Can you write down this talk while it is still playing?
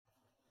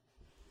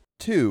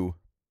2.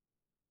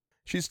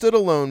 She stood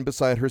alone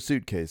beside her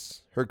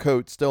suitcase, her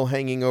coat still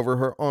hanging over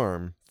her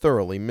arm,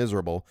 thoroughly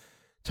miserable,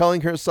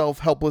 telling herself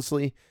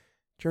helplessly,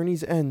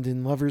 "Journeys end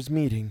in lovers'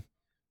 meeting,"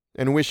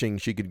 and wishing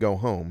she could go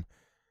home.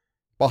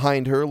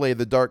 Behind her lay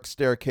the dark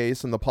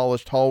staircase and the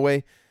polished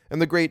hallway, and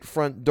the great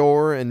front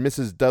door, and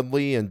Mrs.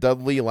 Dudley and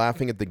Dudley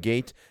laughing at the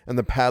gate, and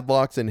the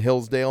padlocks in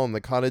Hillsdale, and the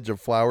cottage of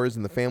flowers,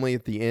 and the family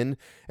at the inn,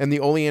 and the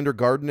oleander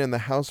garden, and the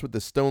house with the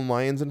stone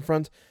lions in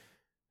front.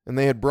 And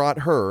they had brought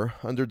her,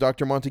 under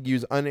Dr.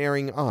 Montague's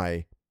unerring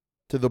eye,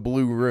 to the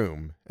blue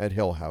room at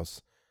Hill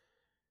House.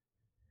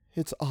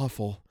 "It's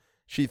awful,"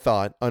 she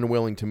thought,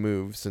 unwilling to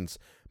move, since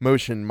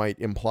motion might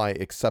imply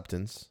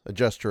acceptance, a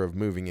gesture of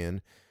moving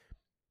in.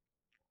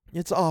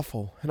 "It's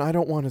awful, and I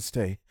don't want to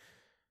stay.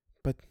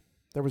 But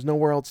there was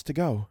nowhere else to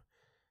go."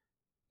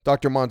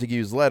 Dr.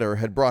 Montague's letter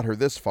had brought her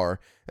this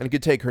far, and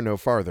could take her no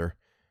farther.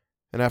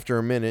 And after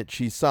a minute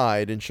she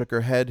sighed and shook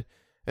her head,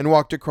 and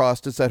walked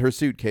across to set her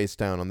suitcase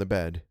down on the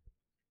bed.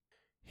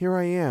 "Here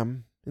I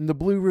am, in the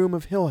blue room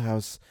of Hill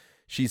House,"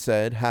 she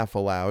said, half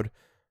aloud,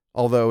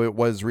 although it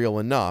was real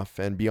enough,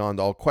 and beyond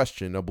all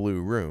question a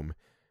blue room.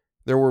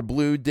 There were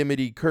blue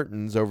dimity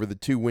curtains over the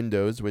 2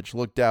 windows which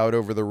looked out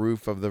over the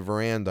roof of the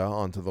veranda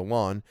onto the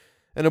lawn,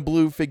 and a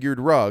blue figured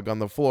rug on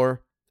the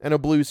floor, and a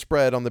blue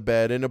spread on the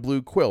bed, and a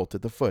blue quilt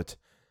at the foot.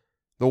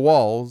 The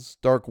walls,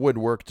 dark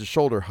woodwork to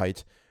shoulder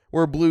height,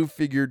 were blue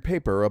figured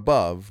paper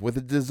above, with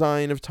a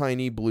design of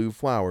tiny blue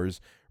flowers,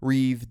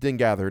 wreathed and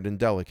gathered and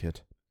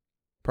delicate.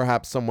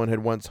 Perhaps someone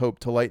had once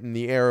hoped to lighten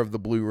the air of the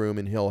blue room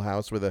in Hill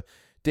House with a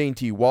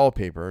dainty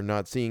wallpaper,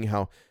 not seeing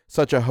how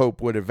such a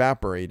hope would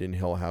evaporate in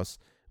Hill House,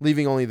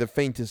 leaving only the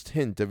faintest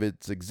hint of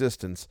its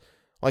existence,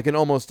 like an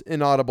almost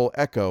inaudible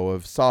echo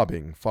of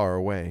sobbing far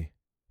away.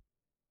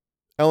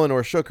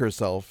 Eleanor shook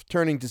herself,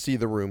 turning to see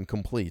the room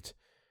complete.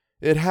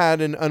 It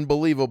had an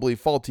unbelievably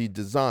faulty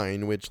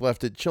design, which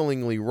left it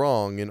chillingly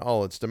wrong in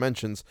all its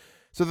dimensions,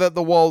 so that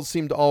the walls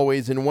seemed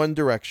always in one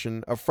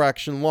direction a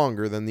fraction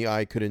longer than the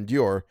eye could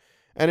endure,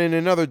 and in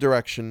another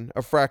direction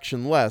a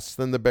fraction less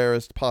than the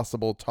barest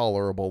possible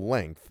tolerable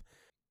length.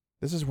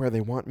 "This is where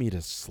they want me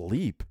to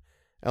sleep,"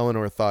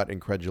 Eleanor thought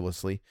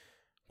incredulously.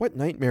 "What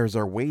nightmares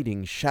are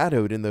waiting,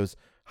 shadowed in those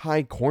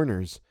high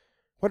corners?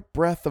 What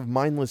breath of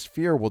mindless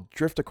fear will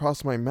drift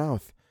across my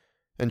mouth?"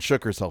 And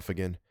shook herself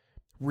again.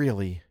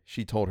 "Really,"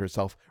 she told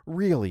herself,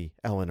 "really,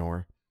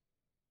 Eleanor."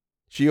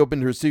 She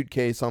opened her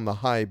suitcase on the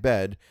high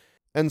bed,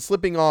 and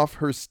slipping off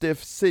her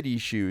stiff city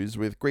shoes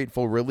with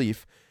grateful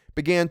relief,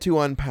 began to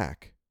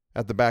unpack,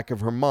 at the back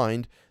of her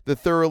mind, the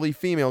thoroughly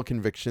female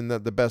conviction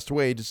that the best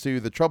way to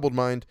soothe a troubled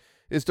mind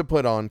is to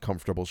put on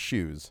comfortable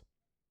shoes.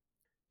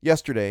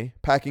 Yesterday,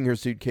 packing her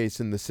suitcase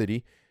in the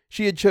city,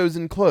 she had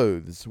chosen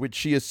clothes which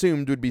she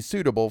assumed would be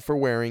suitable for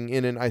wearing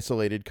in an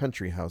isolated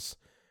country house.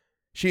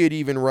 She had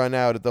even run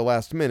out at the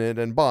last minute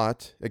and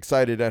bought,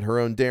 excited at her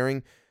own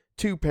daring,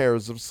 2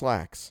 pairs of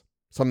slacks,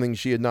 something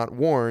she had not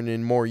worn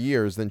in more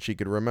years than she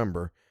could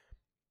remember.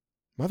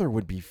 Mother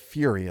would be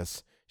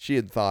furious, she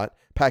had thought,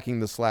 packing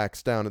the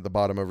slacks down at the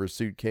bottom of her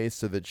suitcase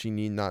so that she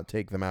need not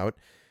take them out,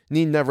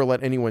 need never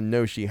let anyone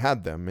know she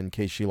had them in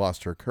case she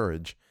lost her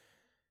courage.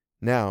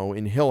 Now,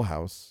 in Hill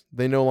House,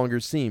 they no longer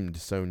seemed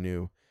so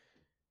new.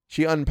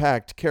 She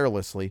unpacked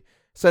carelessly,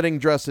 setting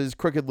dresses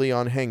crookedly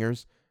on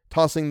hangers,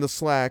 tossing the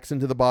slacks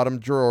into the bottom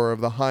drawer of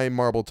the high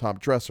marble-top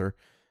dresser,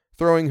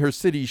 throwing her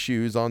city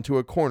shoes onto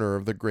a corner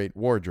of the great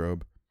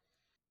wardrobe.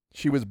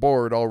 She was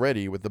bored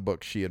already with the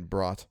books she had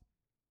brought.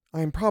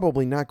 "I am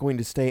probably not going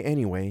to stay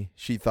anyway,"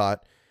 she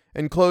thought,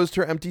 and closed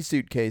her empty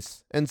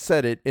suitcase and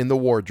set it in the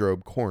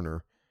wardrobe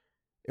corner.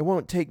 "It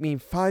won't take me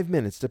 5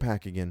 minutes to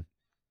pack again."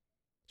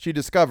 She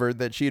discovered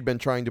that she had been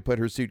trying to put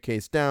her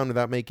suitcase down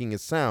without making a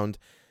sound,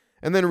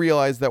 and then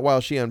realized that while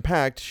she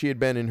unpacked, she had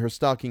been in her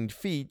stockinged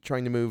feet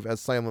trying to move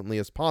as silently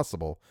as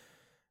possible,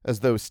 as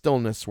though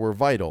stillness were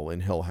vital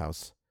in Hill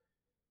House.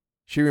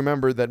 She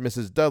remembered that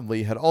Mrs.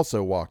 Dudley had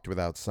also walked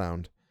without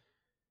sound.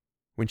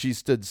 When she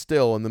stood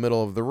still in the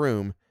middle of the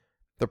room,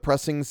 the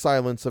pressing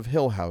silence of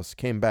Hill House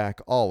came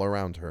back all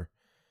around her.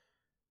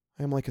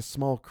 "I am like a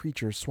small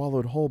creature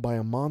swallowed whole by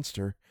a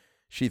monster,"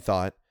 she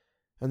thought,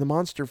 "and the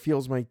monster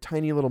feels my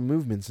tiny little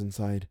movements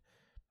inside."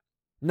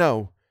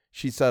 "No,"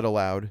 she said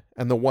aloud,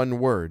 and the one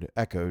word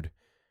echoed.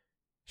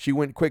 She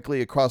went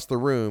quickly across the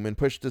room and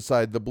pushed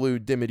aside the blue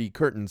dimity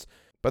curtains,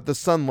 but the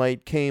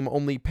sunlight came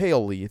only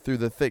palely through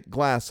the thick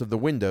glass of the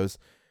windows,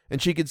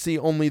 and she could see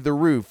only the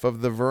roof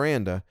of the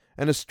veranda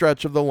and a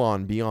stretch of the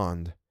lawn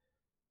beyond.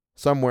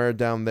 Somewhere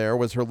down there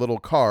was her little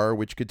car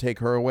which could take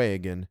her away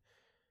again.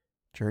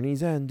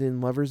 "Journeys end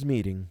in lovers'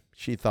 meeting,"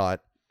 she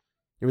thought.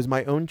 "It was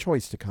my own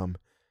choice to come."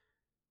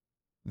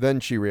 Then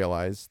she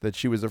realized that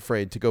she was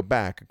afraid to go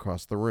back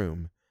across the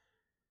room.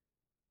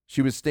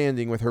 She was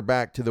standing with her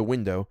back to the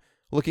window,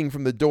 looking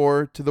from the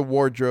door to the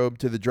wardrobe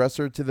to the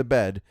dresser to the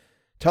bed,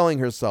 telling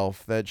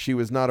herself that she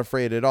was not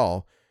afraid at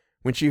all,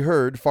 when she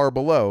heard, far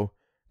below,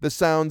 the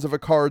sounds of a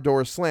car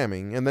door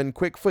slamming, and then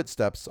quick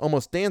footsteps,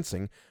 almost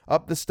dancing,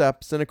 up the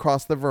steps and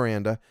across the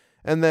veranda,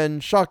 and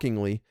then,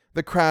 shockingly,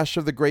 the crash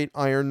of the great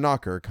iron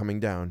knocker coming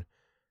down.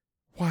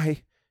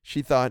 Why,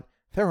 she thought,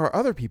 there are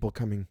other people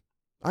coming.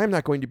 I am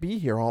not going to be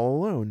here all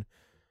alone.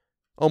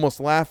 Almost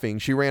laughing,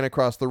 she ran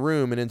across the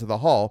room and into the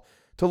hall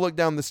to look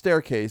down the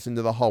staircase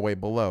into the hallway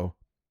below.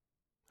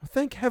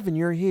 Thank heaven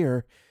you're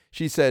here,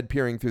 she said,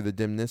 peering through the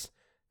dimness.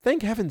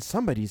 Thank heaven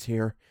somebody's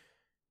here.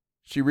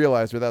 She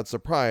realized without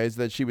surprise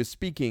that she was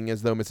speaking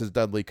as though Mrs.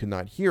 Dudley could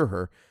not hear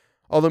her,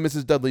 although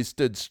Mrs. Dudley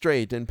stood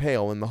straight and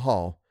pale in the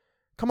hall.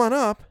 Come on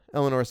up,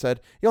 Eleanor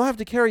said. You'll have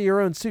to carry your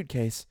own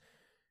suitcase.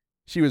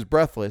 She was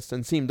breathless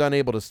and seemed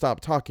unable to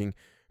stop talking.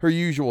 Her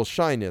usual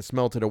shyness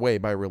melted away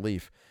by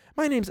relief.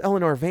 My name's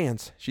Eleanor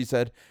Vance, she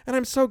said, and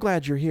I'm so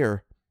glad you're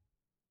here.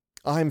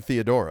 I'm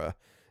Theodora.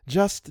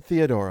 Just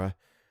Theodora.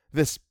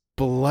 This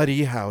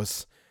bloody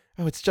house.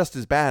 Oh, it's just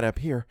as bad up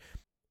here.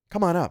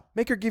 Come on up.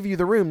 Make her give you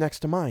the room next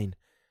to mine.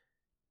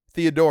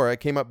 Theodora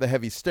came up the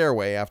heavy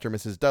stairway after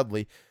Mrs.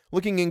 Dudley,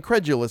 looking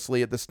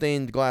incredulously at the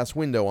stained glass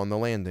window on the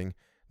landing,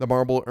 the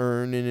marble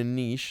urn in a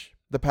niche,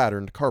 the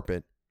patterned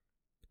carpet.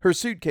 Her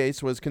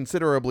suitcase was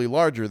considerably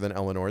larger than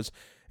Eleanor's,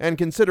 and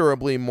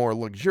considerably more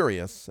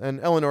luxurious, and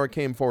Eleanor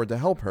came forward to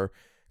help her,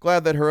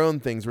 glad that her own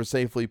things were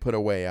safely put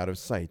away out of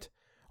sight.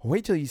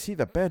 Wait till you see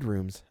the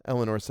bedrooms,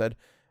 Eleanor said.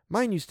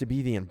 Mine used to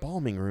be the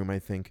embalming room, I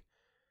think.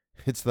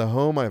 It's the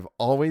home I've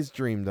always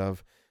dreamed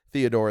of,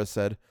 Theodora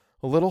said,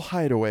 a little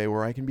hideaway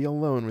where I can be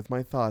alone with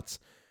my thoughts,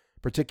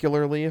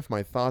 particularly if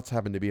my thoughts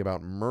happen to be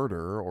about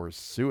murder or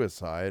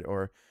suicide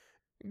or...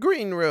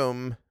 Green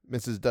room,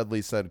 Mrs.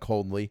 Dudley said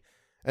coldly,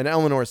 and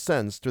Eleanor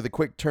sensed, with a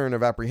quick turn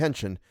of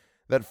apprehension,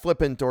 that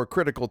flippant or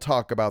critical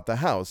talk about the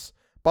house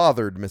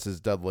bothered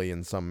Mrs. Dudley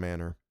in some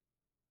manner.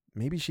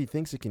 Maybe she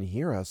thinks it can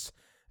hear us,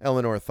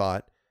 Eleanor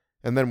thought,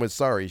 and then was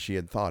sorry she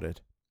had thought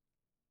it.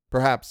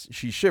 Perhaps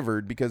she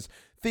shivered because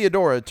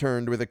Theodora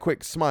turned with a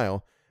quick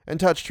smile and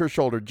touched her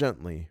shoulder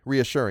gently,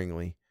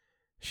 reassuringly.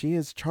 She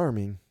is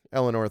charming,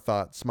 Eleanor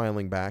thought,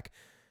 smiling back.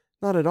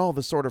 Not at all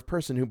the sort of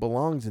person who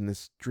belongs in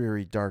this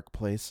dreary, dark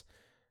place.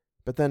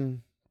 But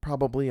then,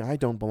 probably I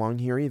don't belong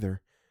here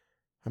either.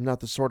 I'm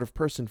not the sort of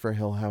person for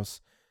Hill House,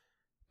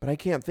 but I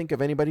can't think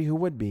of anybody who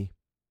would be.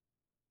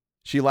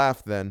 She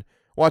laughed then,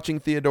 watching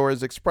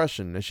Theodora's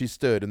expression as she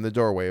stood in the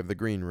doorway of the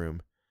green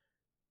room.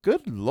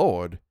 Good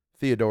Lord,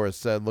 Theodora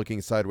said,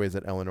 looking sideways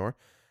at Eleanor.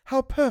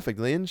 How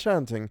perfectly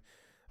enchanting.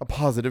 A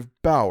positive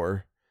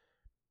bower.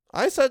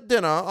 I set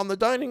dinner on the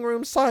dining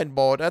room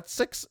sideboard at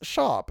 6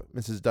 sharp,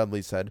 Mrs.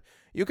 Dudley said.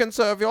 You can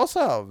serve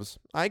yourselves.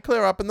 I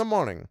clear up in the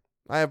morning.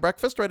 I have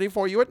breakfast ready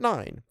for you at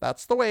 9.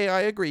 That's the way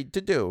I agreed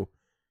to do.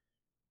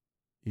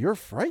 You're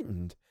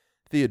frightened,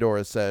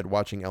 Theodora said,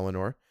 watching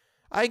Eleanor.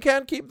 I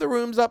can't keep the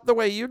rooms up the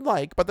way you'd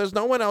like, but there's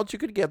no one else you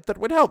could get that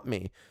would help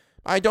me.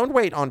 I don't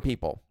wait on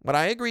people. What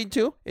I agreed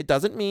to, it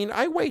doesn't mean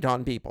I wait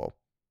on people.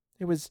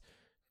 It was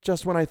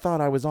just when I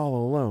thought I was all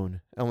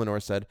alone,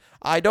 Eleanor said.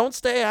 I don't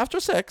stay after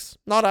 6,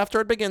 not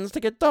after it begins to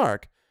get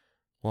dark.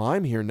 Well,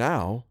 I'm here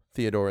now,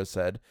 Theodora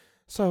said,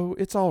 so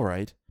it's all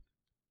right.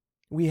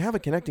 We have a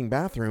connecting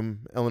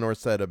bathroom, Eleanor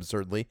said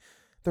absurdly.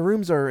 The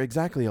rooms are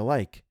exactly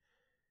alike.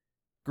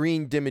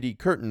 Green dimity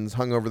curtains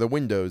hung over the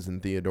windows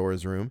in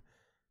Theodora's room.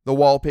 The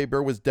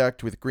wallpaper was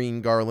decked with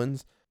green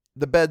garlands.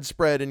 The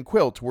bedspread and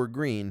quilt were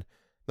green.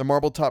 The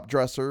marble-top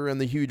dresser and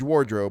the huge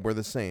wardrobe were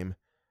the same.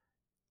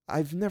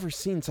 I've never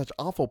seen such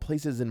awful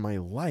places in my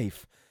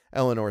life,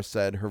 Eleanor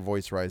said, her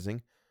voice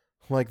rising.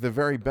 Like the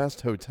very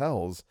best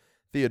hotels,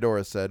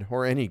 Theodora said,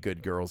 or any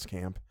good girls'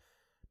 camp.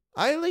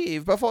 I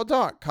leave before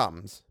dark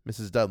comes,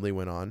 Mrs. Dudley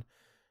went on.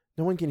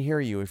 No one can hear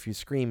you if you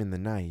scream in the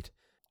night,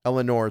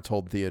 Eleanor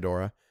told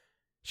Theodora.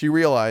 She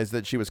realized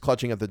that she was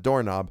clutching at the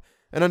doorknob,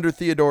 and under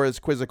Theodora's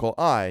quizzical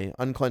eye,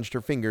 unclenched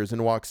her fingers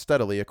and walked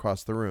steadily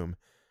across the room.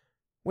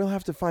 We'll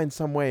have to find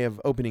some way of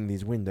opening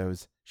these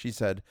windows, she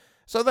said.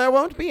 So there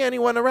won't be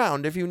anyone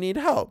around if you need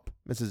help,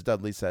 Mrs.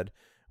 Dudley said.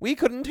 We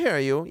couldn't hear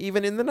you,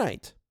 even in the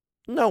night.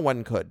 No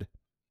one could.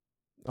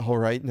 All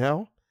right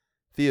now?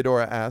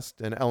 Theodora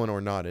asked, and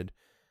Eleanor nodded.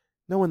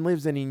 No one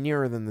lives any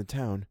nearer than the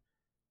town.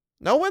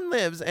 No one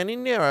lives any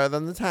nearer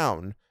than the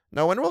town.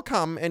 No one will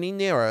come any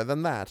nearer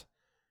than that.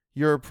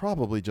 You're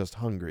probably just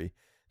hungry,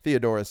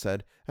 Theodora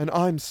said, and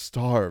I'm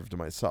starved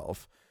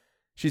myself.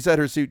 She set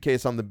her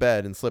suitcase on the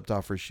bed and slipped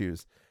off her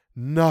shoes.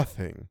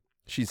 Nothing,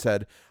 she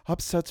said,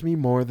 upsets me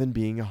more than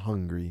being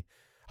hungry.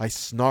 I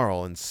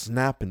snarl and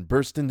snap and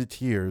burst into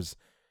tears.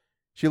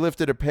 She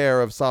lifted a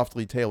pair of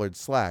softly tailored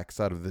slacks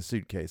out of the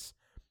suitcase.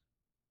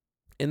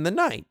 In the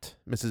night,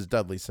 Mrs.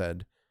 Dudley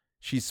said.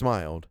 She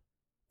smiled.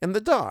 In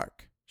the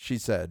dark, she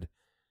said,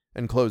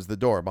 and closed the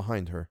door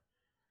behind her.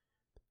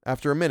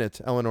 After a minute,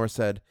 Eleanor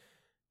said,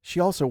 She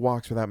also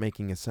walks without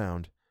making a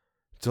sound.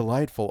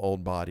 Delightful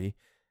old body.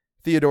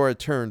 Theodora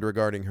turned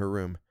regarding her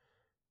room.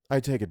 I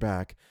take it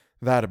back.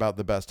 That about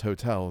the best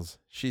hotels,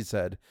 she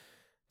said.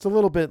 It's a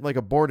little bit like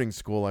a boarding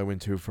school I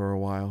went to for a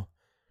while.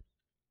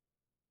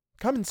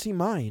 Come and see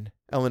mine,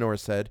 Eleanor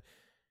said.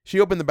 She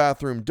opened the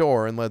bathroom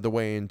door and led the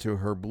way into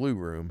her blue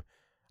room.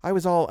 I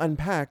was all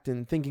unpacked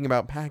and thinking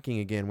about packing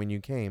again when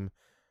you came.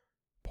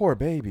 Poor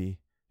baby,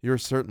 you're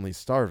certainly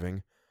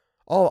starving.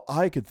 All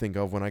I could think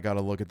of when I got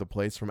a look at the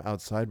place from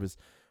outside was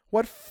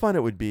What fun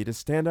it would be to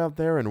stand out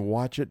there and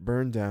watch it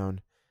burn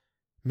down.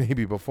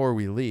 Maybe before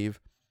we leave.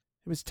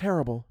 It was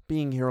terrible,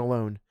 being here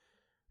alone.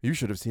 You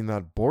should have seen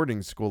that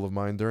boarding school of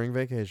mine during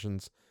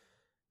vacations.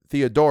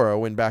 Theodora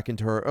went back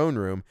into her own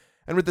room,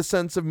 and with the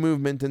sense of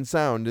movement and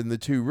sound in the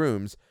two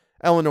rooms,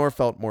 Eleanor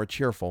felt more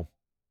cheerful.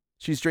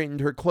 She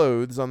straightened her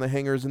clothes on the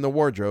hangers in the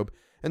wardrobe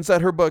and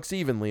set her books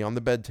evenly on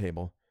the bed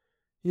table.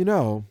 You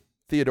know,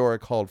 Theodora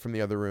called from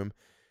the other room,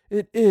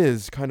 it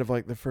is kind of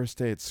like the first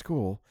day at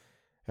school.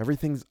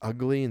 Everything's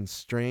ugly and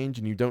strange,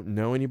 and you don't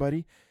know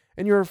anybody,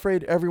 and you're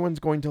afraid everyone's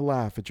going to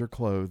laugh at your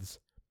clothes.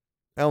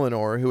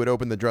 Eleanor, who had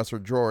opened the dresser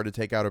drawer to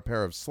take out a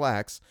pair of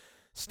slacks,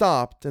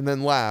 stopped and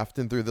then laughed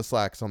and threw the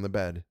slacks on the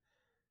bed.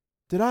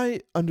 Did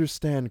I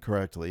understand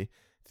correctly,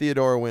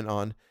 Theodora went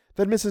on,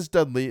 that Mrs.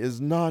 Dudley is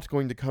not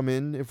going to come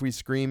in if we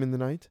scream in the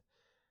night?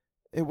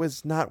 It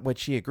was not what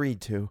she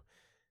agreed to.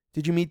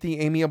 Did you meet the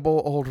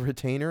amiable old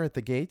retainer at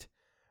the gate?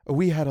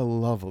 We had a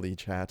lovely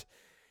chat.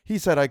 He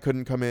said I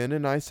couldn't come in,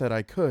 and I said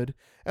I could,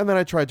 and then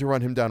I tried to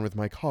run him down with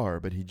my car,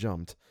 but he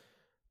jumped.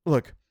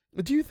 Look,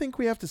 do you think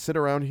we have to sit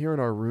around here in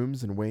our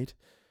rooms and wait?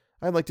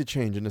 I'd like to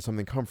change into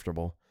something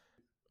comfortable.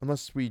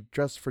 Unless we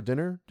dress for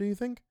dinner, do you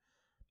think?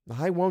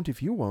 I won't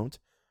if you won't.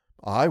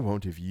 I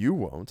won't if you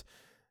won't.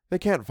 They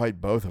can't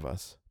fight both of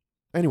us.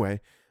 Anyway,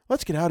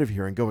 let's get out of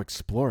here and go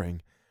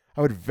exploring.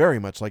 I would very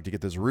much like to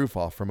get this roof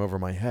off from over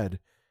my head.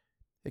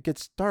 It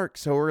gets dark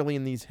so early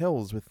in these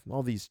hills with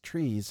all these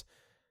trees.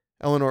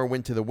 Eleanor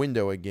went to the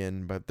window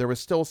again, but there was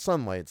still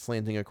sunlight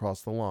slanting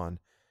across the lawn.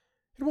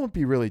 It won't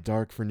be really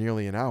dark for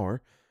nearly an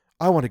hour.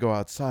 I want to go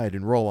outside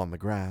and roll on the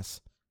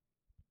grass.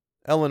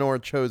 Eleanor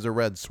chose a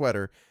red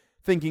sweater,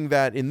 thinking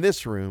that in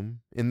this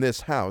room, in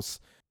this house,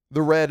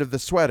 the red of the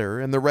sweater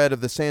and the red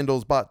of the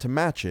sandals bought to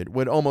match it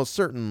would almost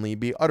certainly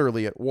be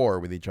utterly at war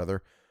with each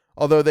other,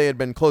 although they had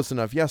been close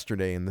enough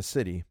yesterday in the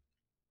city.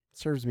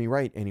 Serves me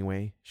right,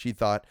 anyway, she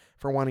thought,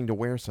 for wanting to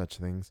wear such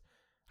things.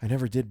 I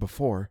never did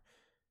before.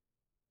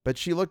 But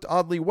she looked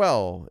oddly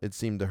well, it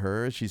seemed to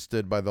her, as she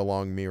stood by the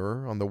long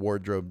mirror on the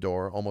wardrobe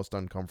door, almost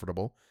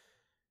uncomfortable.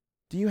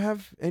 Do you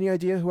have any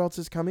idea who else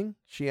is coming?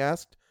 She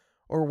asked.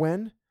 Or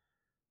when?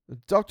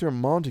 Dr.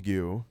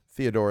 Montague,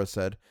 Theodora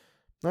said.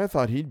 I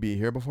thought he'd be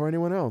here before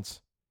anyone else.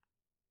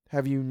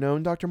 Have you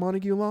known Dr.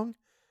 Montague long?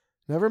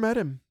 Never met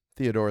him,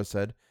 Theodora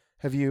said.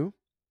 Have you?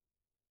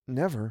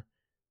 Never.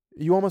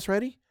 You almost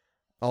ready?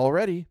 All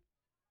ready.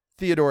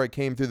 Theodora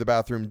came through the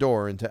bathroom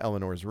door into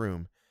Eleanor's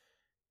room.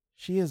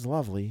 She is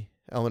lovely,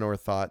 Eleanor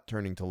thought,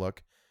 turning to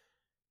look.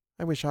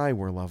 I wish I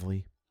were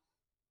lovely.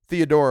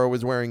 Theodora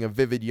was wearing a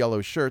vivid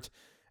yellow shirt,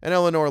 and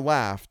Eleanor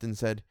laughed and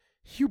said,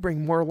 You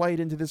bring more light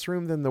into this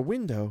room than the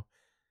window.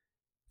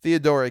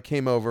 Theodora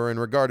came over and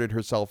regarded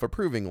herself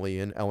approvingly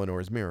in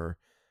Eleanor's mirror.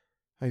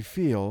 I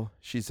feel,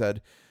 she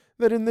said,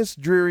 that in this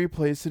dreary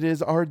place it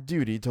is our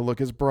duty to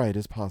look as bright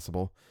as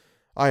possible.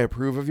 I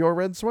approve of your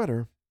red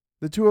sweater.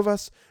 The two of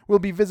us will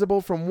be visible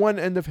from one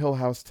end of Hill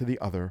House to the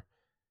other.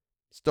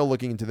 Still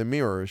looking into the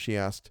mirror, she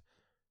asked,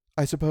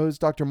 I suppose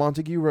Dr.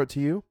 Montague wrote to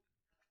you?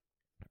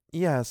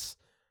 Yes.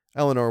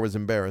 Eleanor was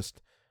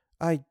embarrassed.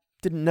 I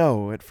didn't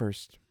know at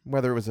first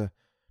whether it was a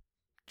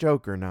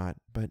joke or not,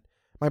 but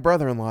my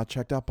brother-in-law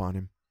checked up on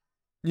him.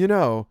 You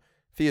know,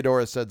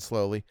 Theodora said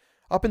slowly,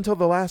 up until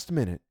the last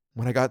minute,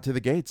 when I got to the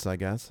gates, I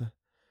guess.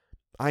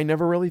 I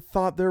never really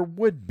thought there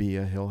would be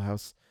a Hill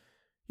House.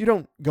 You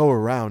don't go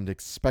around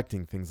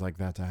expecting things like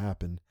that to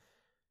happen.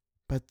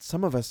 But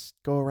some of us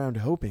go around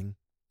hoping,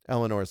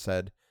 Eleanor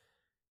said.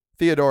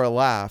 Theodora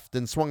laughed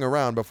and swung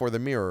around before the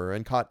mirror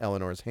and caught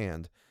Eleanor's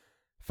hand.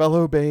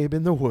 Fellow babe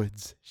in the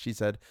woods, she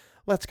said.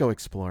 Let's go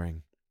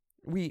exploring.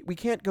 We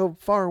can't go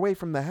far away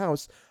from the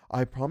house.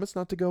 I promise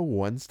not to go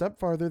one step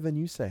farther than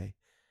you say.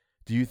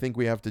 Do you think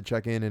we have to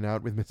check in and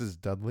out with Mrs.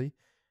 Dudley?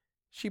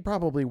 She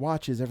probably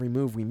watches every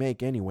move we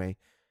make anyway.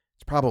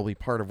 It's probably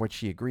part of what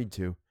she agreed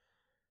to.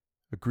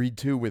 Agreed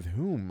to with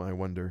whom, I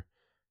wonder?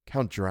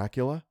 Count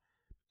Dracula?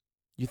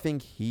 You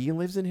think he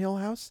lives in Hill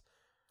House?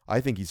 I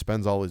think he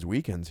spends all his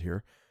weekends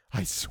here.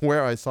 I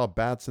swear I saw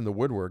bats in the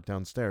woodwork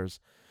downstairs.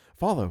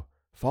 Follow.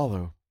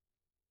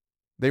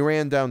 They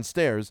ran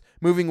downstairs,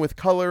 moving with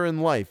color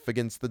and life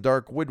against the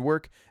dark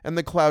woodwork and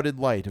the clouded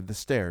light of the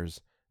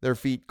stairs, their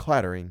feet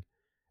clattering,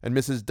 and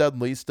Mrs.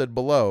 Dudley stood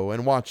below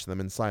and watched them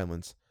in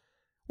silence.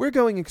 We're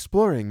going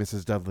exploring,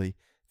 Mrs. Dudley,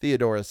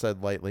 Theodora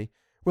said lightly.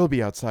 We'll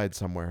be outside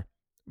somewhere.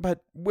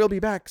 But we'll be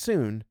back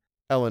soon,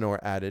 Eleanor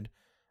added.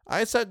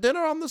 I set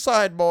dinner on the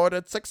sideboard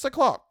at 6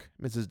 o'clock,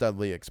 Mrs.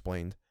 Dudley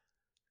explained.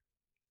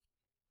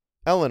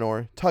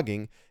 Eleanor,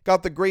 tugging,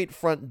 got the great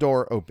front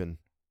door open.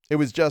 It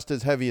was just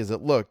as heavy as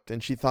it looked,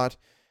 and she thought,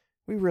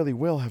 we really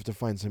will have to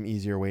find some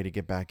easier way to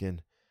get back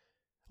in.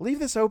 Leave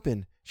this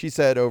open, she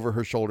said over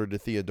her shoulder to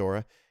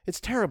Theodora.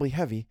 It's terribly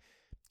heavy.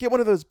 Get one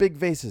of those big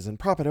vases and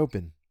prop it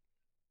open.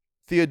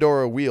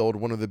 Theodora wheeled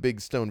one of the big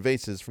stone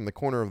vases from the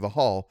corner of the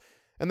hall,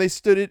 and they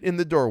stood it in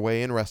the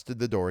doorway and rested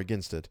the door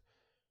against it.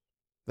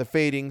 The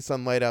fading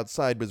sunlight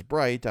outside was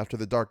bright after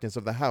the darkness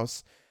of the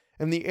house,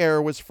 and the air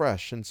was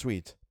fresh and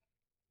sweet.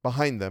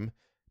 Behind them,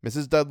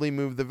 Mrs. Dudley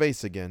moved the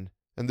vase again,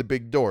 and the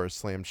big door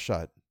slammed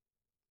shut.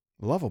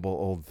 "Lovable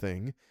old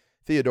thing,"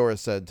 Theodora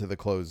said to the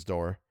closed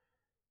door.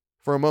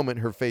 For a moment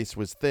her face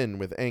was thin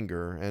with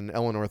anger, and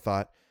Eleanor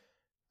thought,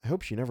 "I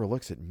hope she never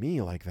looks at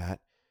me like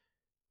that,"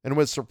 and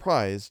was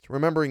surprised,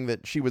 remembering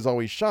that she was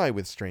always shy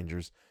with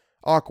strangers,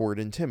 awkward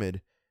and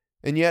timid,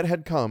 and yet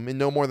had come, in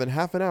no more than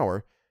half an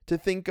hour, to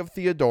think of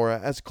Theodora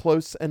as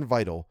close and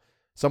vital,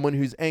 someone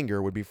whose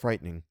anger would be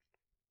frightening.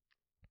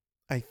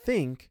 "I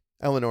think,"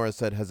 Eleanor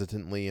said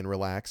hesitantly and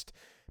relaxed,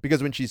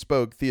 because when she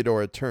spoke,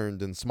 Theodora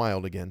turned and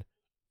smiled again.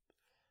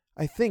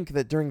 "I think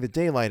that during the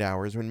daylight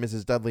hours when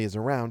Mrs. Dudley is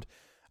around,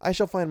 I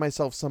shall find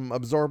myself some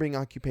absorbing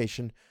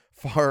occupation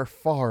far,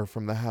 far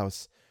from the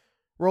house.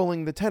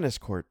 Rolling the tennis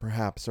court,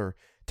 perhaps, or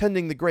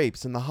tending the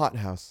grapes in the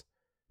hothouse.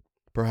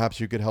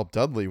 Perhaps you could help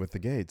Dudley with the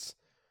gates.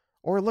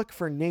 Or look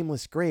for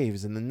nameless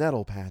graves in the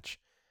nettle patch."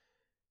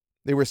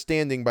 They were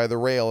standing by the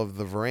rail of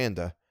the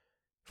veranda.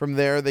 From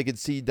there they could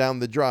see down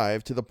the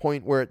drive to the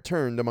point where it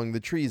turned among the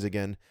trees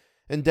again,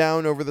 and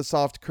down over the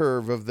soft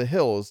curve of the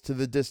hills to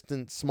the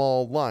distant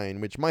small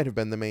line which might have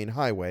been the main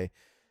highway,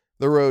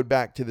 the road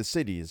back to the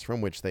cities from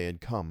which they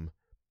had come.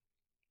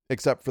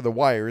 Except for the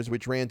wires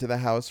which ran to the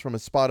house from a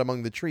spot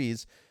among the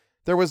trees,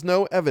 there was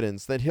no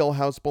evidence that Hill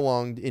House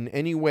belonged in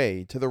any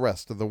way to the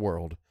rest of the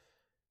world.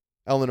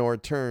 Eleanor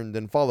turned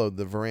and followed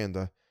the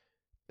veranda.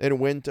 It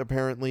went,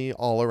 apparently,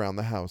 all around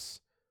the house.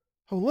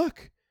 "Oh,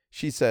 look,"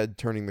 she said,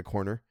 turning the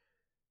corner.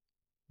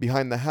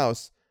 Behind the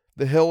house,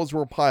 the hills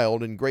were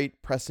piled in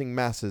great pressing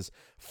masses,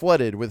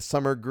 flooded with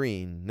summer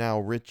green, now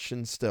rich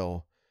and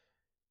still.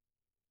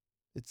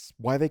 "It's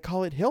why they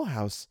call it Hill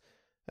House,"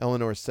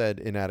 Eleanor said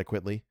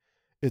inadequately.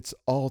 "It's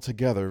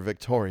altogether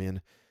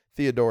Victorian,"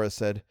 Theodora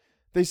said.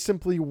 "They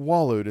simply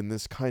wallowed in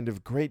this kind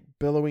of great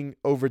billowing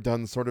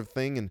overdone sort of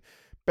thing and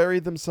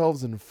buried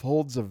themselves in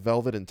folds of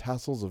velvet and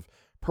tassels of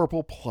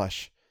purple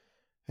plush.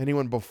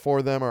 Anyone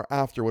before them or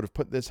after would have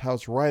put this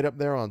house right up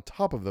there on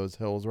top of those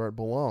hills where it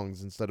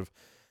belongs instead of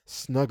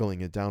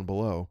snuggling it down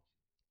below.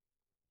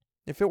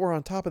 If it were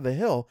on top of the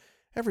hill,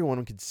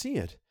 everyone could see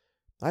it.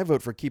 I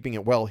vote for keeping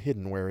it well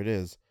hidden where it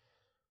is."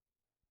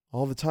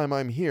 "All the time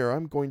I'm here,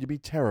 I'm going to be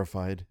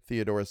terrified,"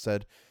 Theodora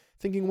said,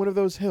 "thinking one of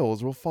those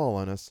hills will fall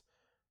on us."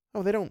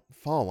 "Oh, they don't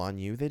fall on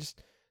you. They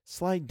just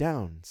slide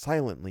down,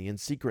 silently and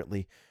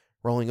secretly,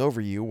 rolling over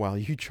you while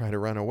you try to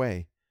run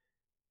away."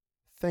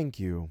 "Thank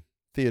you,"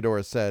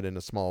 Theodora said in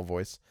a small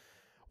voice.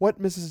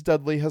 "What Mrs.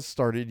 Dudley has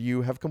started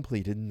you have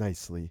completed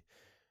nicely.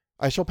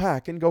 I shall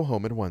pack and go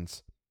home at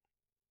once."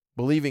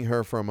 Believing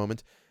her for a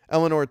moment,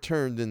 Eleanor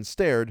turned and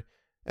stared,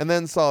 and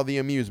then saw the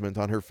amusement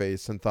on her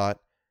face and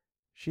thought,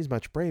 "She's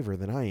much braver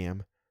than I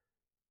am."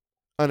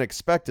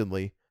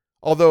 Unexpectedly,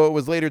 although it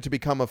was later to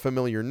become a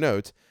familiar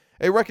note,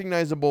 a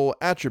recognizable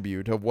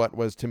attribute of what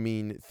was to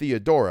mean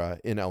Theodora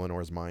in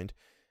Eleanor's mind,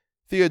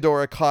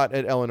 Theodora caught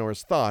at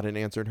Eleanor's thought and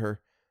answered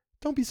her.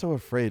 "Don't be so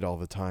afraid all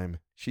the time,"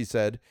 she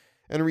said,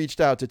 and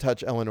reached out to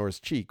touch Eleanor's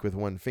cheek with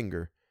one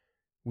finger.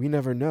 "We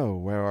never know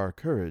where our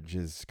courage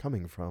is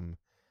coming from."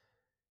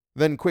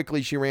 Then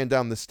quickly she ran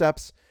down the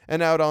steps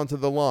and out onto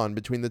the lawn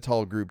between the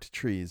tall grouped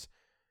trees.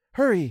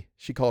 "Hurry,"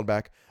 she called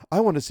back. "I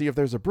want to see if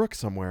there's a brook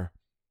somewhere."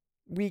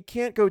 "We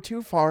can't go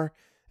too far,"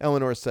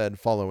 Eleanor said,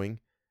 following.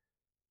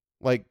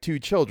 Like two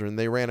children,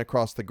 they ran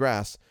across the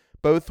grass,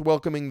 both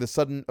welcoming the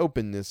sudden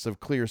openness of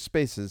clear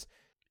spaces,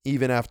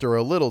 even after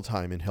a little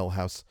time in Hill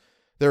House,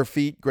 their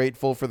feet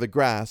grateful for the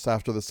grass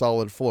after the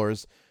solid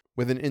floors.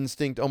 With an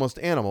instinct almost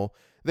animal,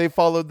 they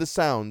followed the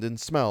sound and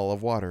smell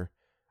of water.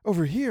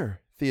 "Over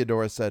here,"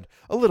 Theodora said,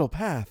 "a little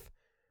path."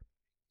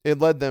 It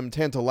led them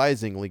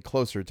tantalizingly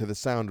closer to the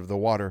sound of the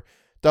water,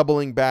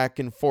 doubling back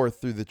and forth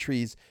through the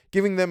trees,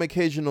 giving them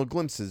occasional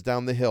glimpses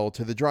down the hill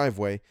to the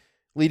driveway,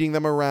 leading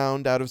them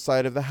around out of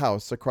sight of the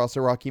house across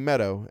a rocky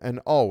meadow, and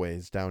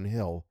always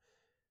downhill.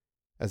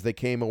 As they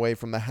came away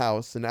from the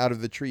house and out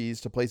of the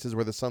trees to places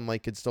where the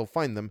sunlight could still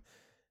find them,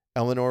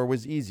 Eleanor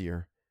was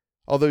easier,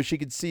 although she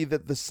could see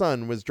that the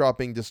sun was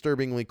dropping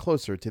disturbingly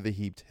closer to the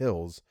heaped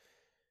hills.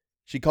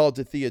 She called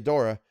to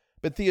Theodora,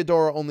 but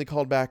Theodora only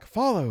called back,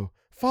 "Follow,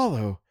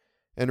 follow,"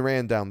 and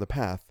ran down the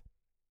path.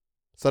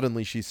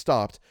 Suddenly she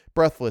stopped,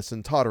 breathless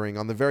and tottering,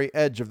 on the very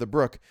edge of the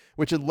brook,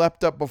 which had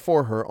leapt up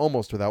before her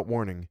almost without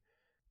warning.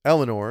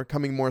 Eleanor,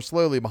 coming more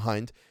slowly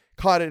behind,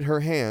 caught at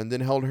her hand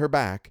and held her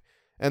back,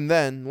 and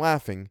then,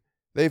 laughing,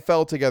 they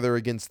fell together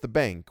against the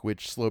bank,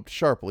 which sloped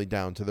sharply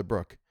down to the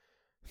brook.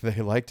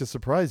 "They like to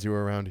surprise you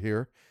around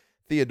here,"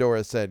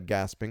 Theodora said,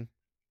 gasping.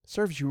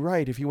 "Serves you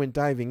right if you went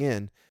diving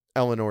in,"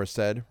 Eleanor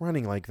said,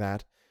 "running like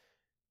that."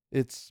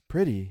 "It's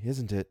pretty,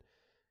 isn't it?"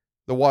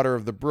 The water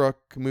of the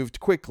brook moved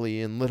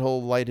quickly in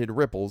little lighted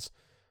ripples.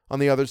 On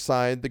the other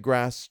side, the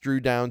grass drew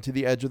down to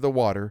the edge of the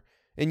water,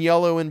 and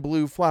yellow and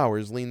blue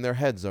flowers leaned their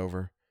heads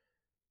over.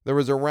 There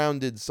was a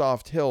rounded,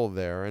 soft hill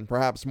there, and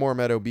perhaps more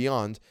meadow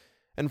beyond,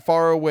 and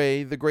far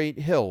away the great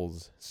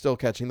hills, still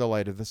catching the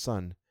light of the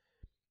sun.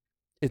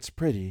 "It's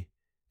pretty,"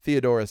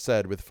 Theodora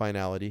said with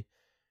finality.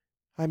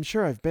 "I'm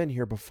sure I've been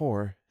here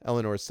before,"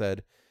 Eleanor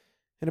said.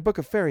 "In a book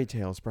of fairy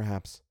tales,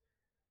 perhaps."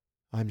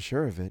 "I'm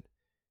sure of it.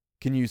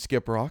 Can you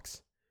skip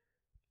rocks?"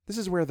 This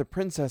is where the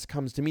princess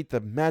comes to meet the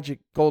magic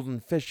golden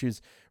fish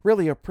who's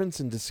really a prince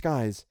in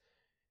disguise.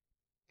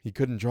 He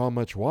couldn't draw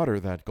much water,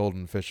 that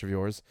golden fish of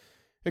yours.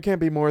 It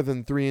can't be more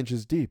than 3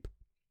 inches deep.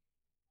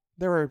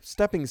 There are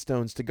stepping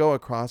stones to go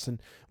across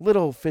and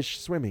little fish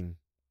swimming.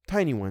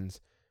 Tiny ones.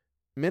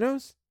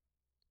 Minnows?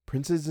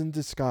 Princes in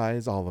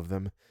disguise, all of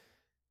them.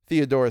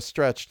 Theodora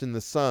stretched in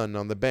the sun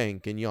on the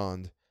bank and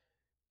yawned.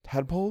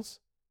 Tadpoles?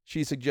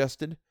 She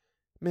suggested.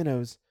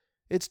 Minnows.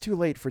 It's too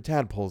late for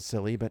tadpoles,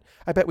 silly, but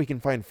I bet we can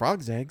find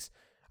frogs' eggs.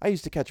 I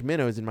used to catch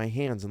minnows in my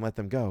hands and let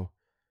them go.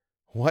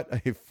 What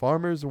a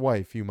farmer's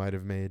wife you might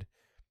have made.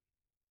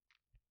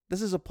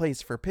 This is a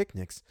place for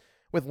picnics,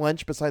 with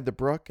lunch beside the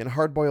brook and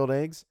hard-boiled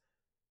eggs.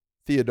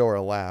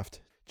 Theodora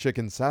laughed.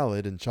 Chicken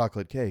salad and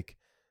chocolate cake.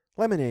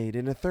 Lemonade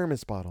in a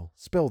thermos bottle,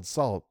 spilled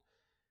salt.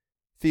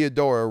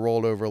 Theodora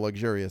rolled over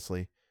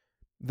luxuriously.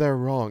 They're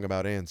wrong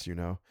about ants, you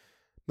know.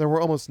 There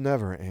were almost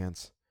never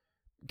ants.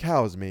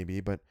 Cows, maybe,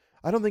 but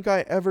I don't think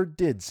I ever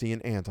did see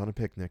an ant on a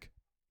picnic.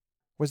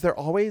 Was there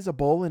always a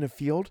bowl in a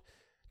field?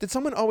 Did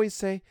someone always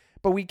say,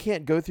 but we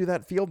can't go through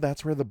that field,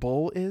 that's where the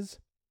bowl is?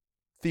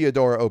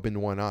 Theodora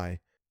opened one eye.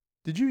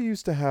 Did you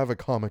used to have a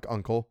comic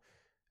uncle?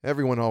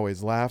 Everyone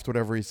always laughed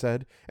whatever he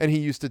said, and he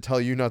used to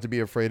tell you not to be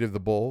afraid of the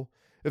bull.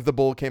 If the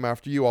bull came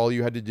after you, all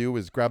you had to do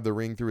was grab the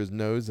ring through his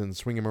nose and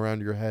swing him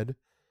around your head.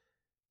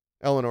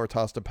 Eleanor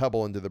tossed a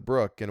pebble into the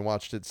brook and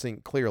watched it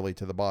sink clearly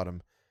to the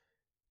bottom.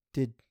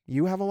 Did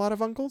you have a lot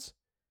of uncles?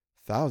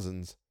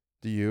 Thousands.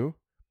 Do you?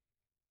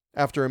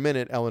 After a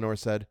minute, Eleanor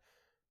said,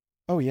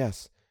 Oh,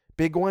 yes.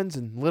 Big ones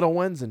and little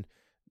ones and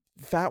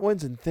fat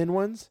ones and thin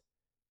ones.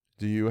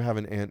 Do you have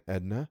an Aunt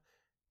Edna?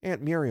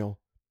 Aunt Muriel.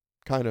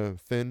 Kind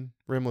of thin,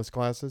 rimless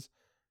glasses.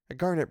 A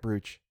garnet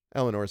brooch,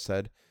 Eleanor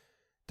said.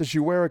 Does she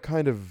wear a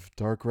kind of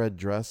dark red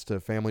dress to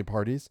family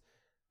parties?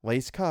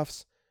 Lace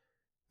cuffs.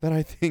 Then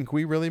I think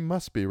we really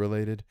must be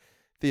related,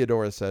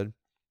 Theodora said.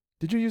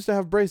 Did you used to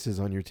have braces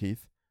on your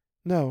teeth?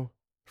 No,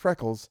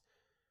 freckles.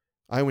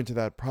 I went to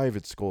that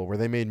private school where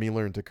they made me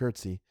learn to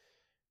curtsy.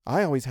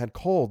 I always had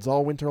colds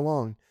all winter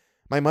long.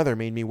 My mother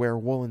made me wear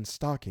woolen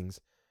stockings.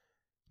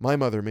 My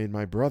mother made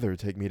my brother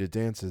take me to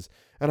dances,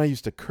 and I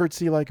used to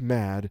curtsy like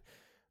mad.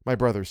 My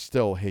brother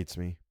still hates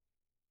me.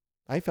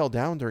 I fell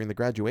down during the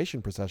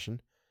graduation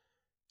procession.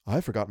 I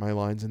forgot my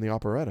lines in the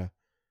operetta.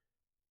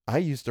 I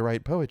used to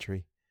write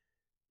poetry.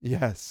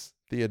 Yes,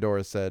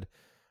 Theodora said.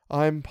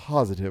 I'm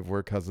positive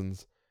we're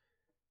cousins.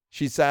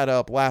 She sat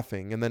up,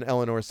 laughing, and then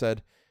Eleanor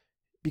said,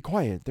 Be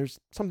quiet, there's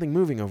something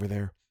moving over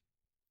there.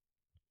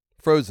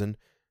 Frozen,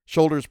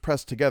 shoulders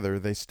pressed together,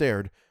 they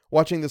stared,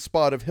 watching the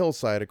spot of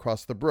hillside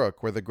across the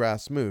brook where the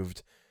grass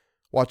moved,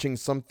 watching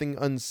something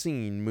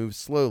unseen move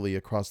slowly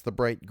across the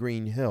bright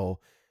green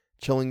hill,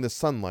 chilling the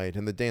sunlight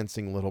and the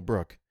dancing little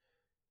brook.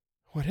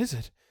 What is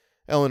it?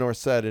 Eleanor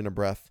said in a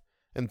breath,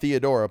 and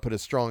Theodora put a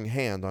strong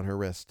hand on her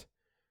wrist.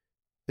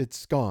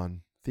 It's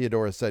gone,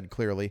 Theodora said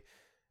clearly,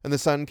 and the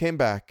sun came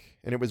back,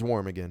 and it was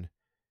warm again.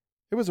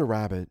 It was a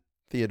rabbit,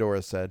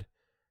 Theodora said.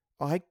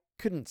 I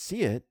couldn't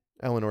see it,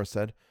 Eleanor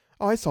said.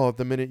 I saw it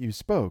the minute you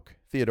spoke,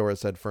 Theodora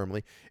said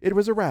firmly. It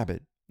was a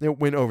rabbit. It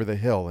went over the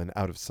hill and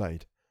out of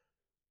sight.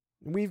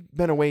 We've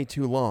been away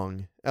too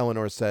long,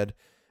 Eleanor said,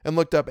 and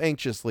looked up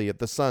anxiously at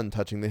the sun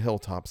touching the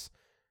hilltops.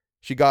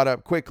 She got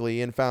up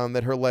quickly and found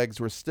that her legs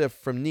were stiff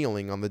from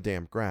kneeling on the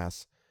damp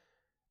grass.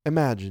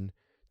 Imagine,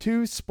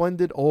 2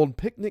 splendid old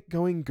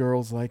picnic-going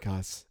girls like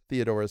us,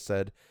 Theodora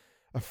said,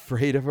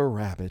 afraid of a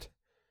rabbit.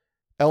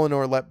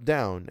 Eleanor leapt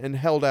down and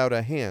held out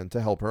a hand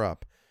to help her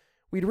up.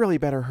 We'd really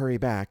better hurry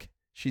back,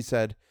 she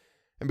said,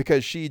 and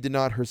because she did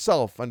not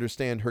herself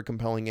understand her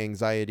compelling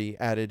anxiety,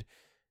 added,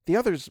 The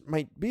others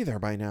might be there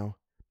by now.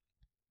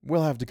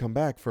 We'll have to come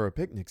back for a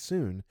picnic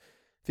soon,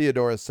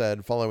 Theodora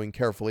said, following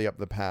carefully up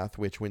the path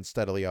which went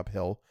steadily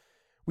uphill.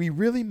 We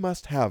really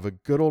must have a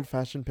good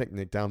old-fashioned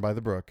picnic down by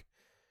the brook.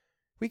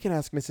 We can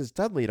ask Mrs.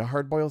 Dudley to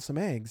hard-boil some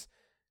eggs.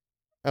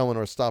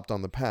 Eleanor stopped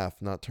on the path,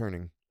 not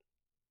turning.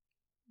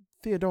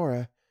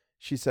 Theodora,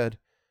 she said,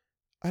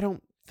 I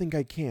don't think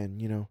I can,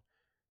 you know.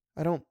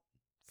 I don't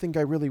think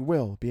I really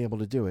will be able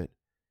to do it.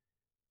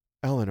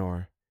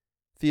 Eleanor,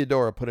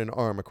 Theodora put an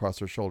arm across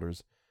her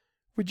shoulders.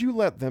 Would you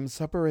let them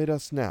separate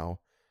us now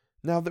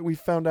that we've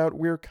found out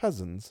we're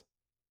cousins?